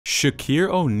Shaqir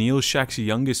O'Neal, Shaq's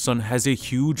youngest son, has a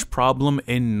huge problem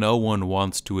and no one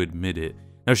wants to admit it.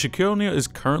 Now, Shaqir O'Neal is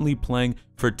currently playing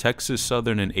for Texas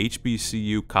Southern, an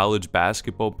HBCU college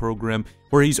basketball program,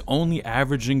 where he's only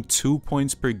averaging 2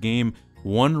 points per game,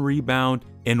 1 rebound,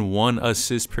 and 1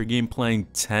 assist per game, playing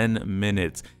 10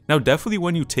 minutes. Now, definitely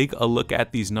when you take a look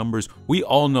at these numbers, we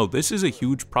all know this is a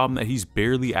huge problem that he's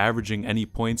barely averaging any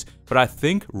points, but I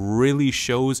think really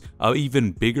shows an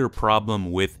even bigger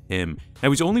problem with him. Now,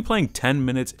 he's only playing 10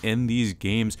 minutes in these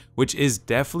games, which is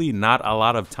definitely not a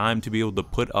lot of time to be able to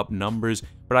put up numbers,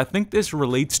 but I think this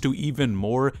relates to even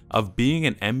more of being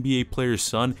an NBA player's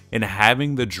son and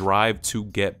having the drive to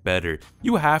get better.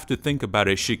 You have to think about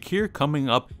it. Shaqir coming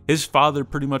up, his father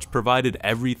pretty much provided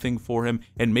everything for him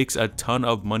and makes a ton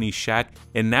of money, Shaq,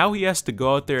 and now he has to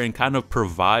go out there and kind of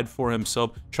provide for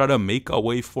himself, try to make a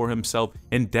way for himself.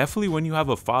 And definitely when you have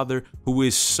a father who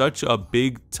is such a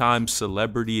big time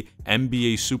celebrity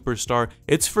NBA superstar,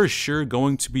 it's for sure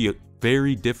going to be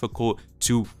very difficult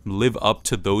to live up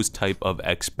to those type of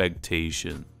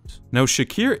expectations. Now,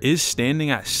 Shaqir is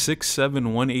standing at 6'7",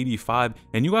 185,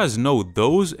 and you guys know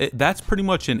that's pretty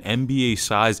much an NBA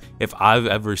size if I've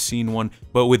ever seen one.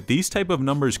 But with these type of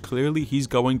numbers, clearly he's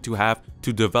going to have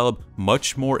to develop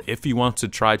much more if he wants to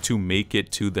try to make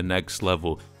it to the next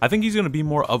level. I think he's going to be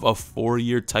more of a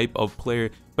 4-year type of player.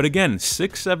 But again,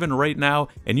 6'7" right now,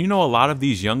 and you know a lot of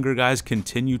these younger guys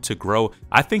continue to grow.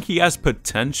 I think he has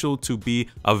potential to be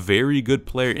a very good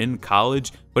player in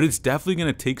college, but it's definitely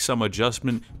going to take some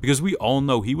adjustment because we all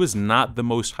know he was not the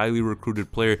most highly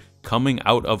recruited player coming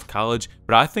out of college,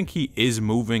 but I think he is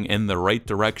moving in the right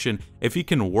direction if he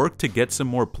can work to get some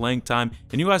more playing time.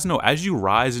 And you guys know, as you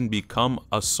rise and become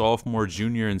a sophomore,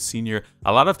 junior, and senior,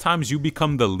 a lot of times you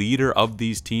become the leader of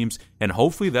these teams, and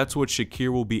hopefully that's what Shaqir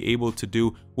will be able to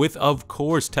do with, of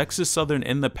course, Texas Southern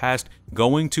in the past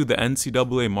going to the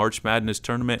NCAA March Madness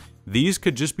tournament. These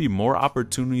could just be more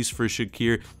opportunities for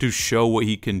Shaqir to show what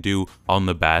he can do on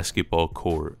the basketball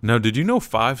court. Now, did you know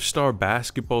 5-star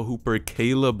basketball hooper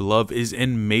Caleb Love is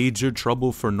in major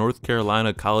trouble for North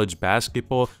Carolina college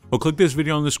basketball? Well, click this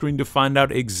video on the screen to find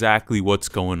out exactly what's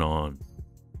going on.